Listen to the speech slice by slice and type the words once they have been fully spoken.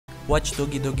Watch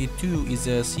Dogs 2 is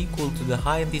a sequel to the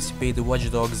high anticipated Watch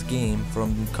Dogs game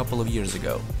from a couple of years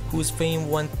ago, whose fame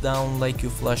went down like you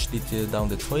flushed it down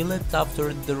the toilet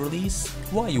after the release.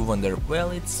 Why, you wonder?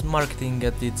 Well, it's marketing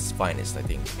at its finest, I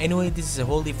think. Anyway, this is a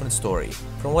whole different story.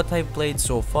 From what I've played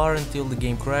so far until the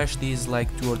game crashed is like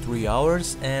 2 or 3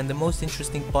 hours, and the most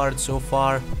interesting part so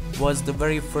far was the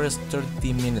very first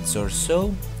 30 minutes or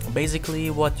so.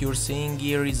 Basically, what you're seeing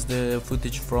here is the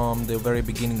footage from the very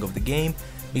beginning of the game,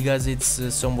 because it's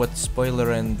somewhat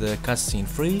spoiler and cutscene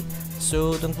free,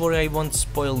 so don't worry, I won't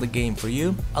spoil the game for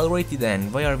you. Alrighty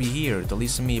then, why are we here? To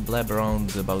listen me blab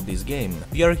around about this game.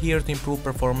 We are here to improve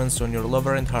performance on your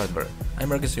lower end hardware. I'm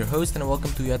Marcus, your host, and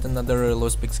welcome to yet another low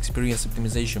specs experience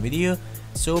optimization video.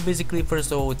 So basically,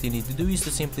 first of all, what you need to do is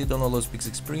to simply download low specs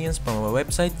experience from our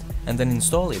website and then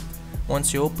install it.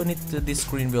 Once you open it, this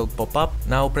screen will pop up.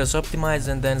 Now press optimize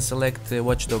and then select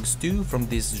Watch Dogs 2 from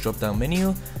this drop down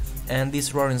menu, and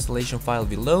this raw installation file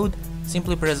will load.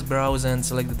 Simply press browse and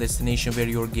select the destination where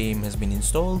your game has been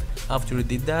installed. After you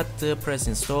did that, press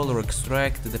install or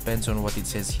extract, depends on what it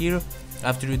says here.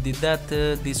 After you did that,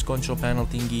 this control panel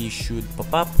thingy should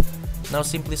pop up. Now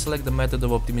simply select the method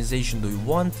of optimization do you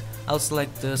want. I'll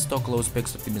select stock low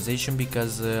specs optimization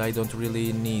because I don't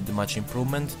really need much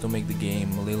improvement to make the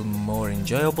game a little more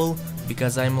enjoyable,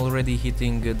 because I'm already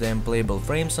hitting the unplayable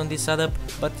frames on this setup,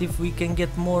 but if we can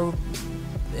get more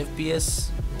FPS,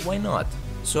 why not?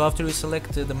 So after you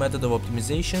select the method of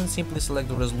optimization, simply select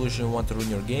the resolution you want to run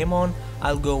your game on.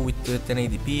 I'll go with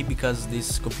 1080p because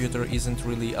this computer isn't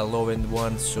really a low-end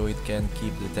one, so it can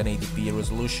keep the 1080p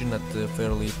resolution at a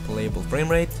fairly playable frame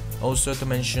rate. Also to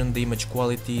mention, the image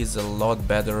quality is a lot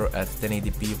better at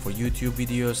 1080p for YouTube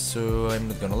videos, so I'm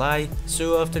not gonna lie.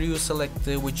 So after you select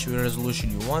which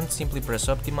resolution you want, simply press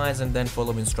optimize and then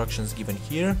follow instructions given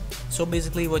here. So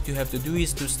basically what you have to do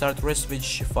is to start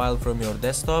reswitch file from your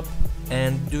desktop,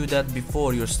 and do that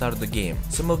before you start the game.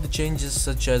 Some of the changes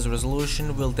such as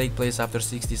resolution will take place after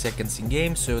 60 seconds in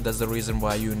game, so that's the reason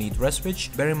why you need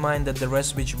reswitch. Bear in mind that the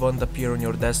reswitch won't appear on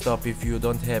your desktop if you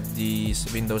don't have the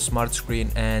Windows Smart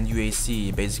Screen and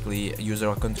UAC, basically user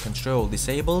account control,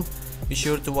 disabled. Be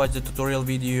sure to watch the tutorial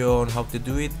video on how to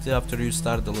do it after you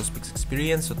start the low specs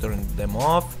experience, so turn them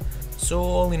off. So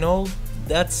all in all,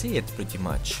 that's it pretty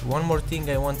much. One more thing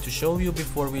I want to show you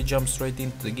before we jump straight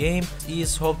into the game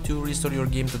is how to restore your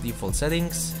game to default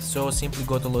settings. So simply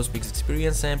go to low specs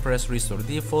experience and press restore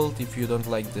default if you don't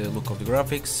like the look of the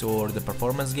graphics or the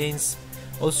performance gains.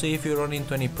 Also, if you run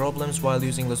into any problems while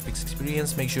using low specs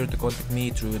experience, make sure to contact me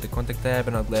through the contact tab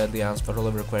and I'll gladly answer all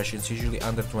of your questions, usually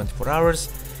under 24 hours.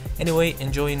 Anyway,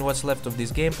 enjoying what's left of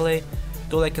this gameplay.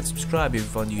 Do like and subscribe if you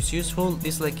found this useful,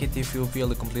 dislike it if you feel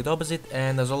the complete opposite,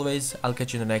 and as always, I'll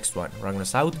catch you in the next one.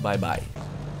 Ragnas out, bye bye.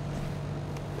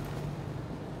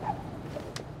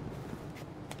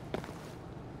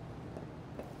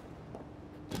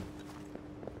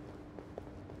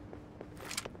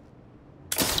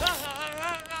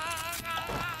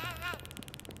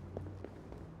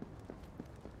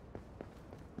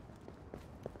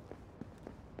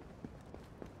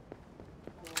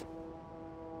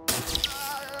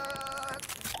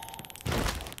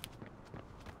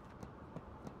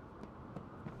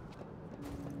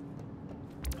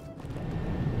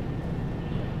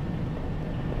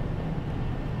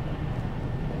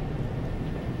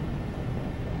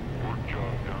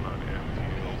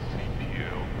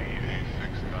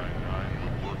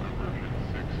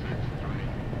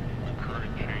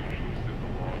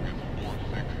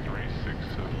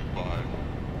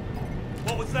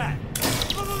 What was that?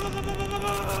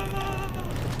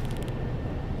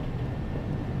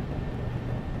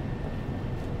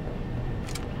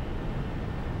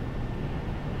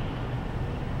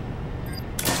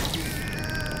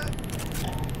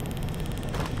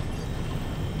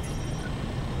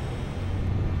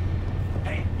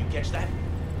 Hey, you catch that?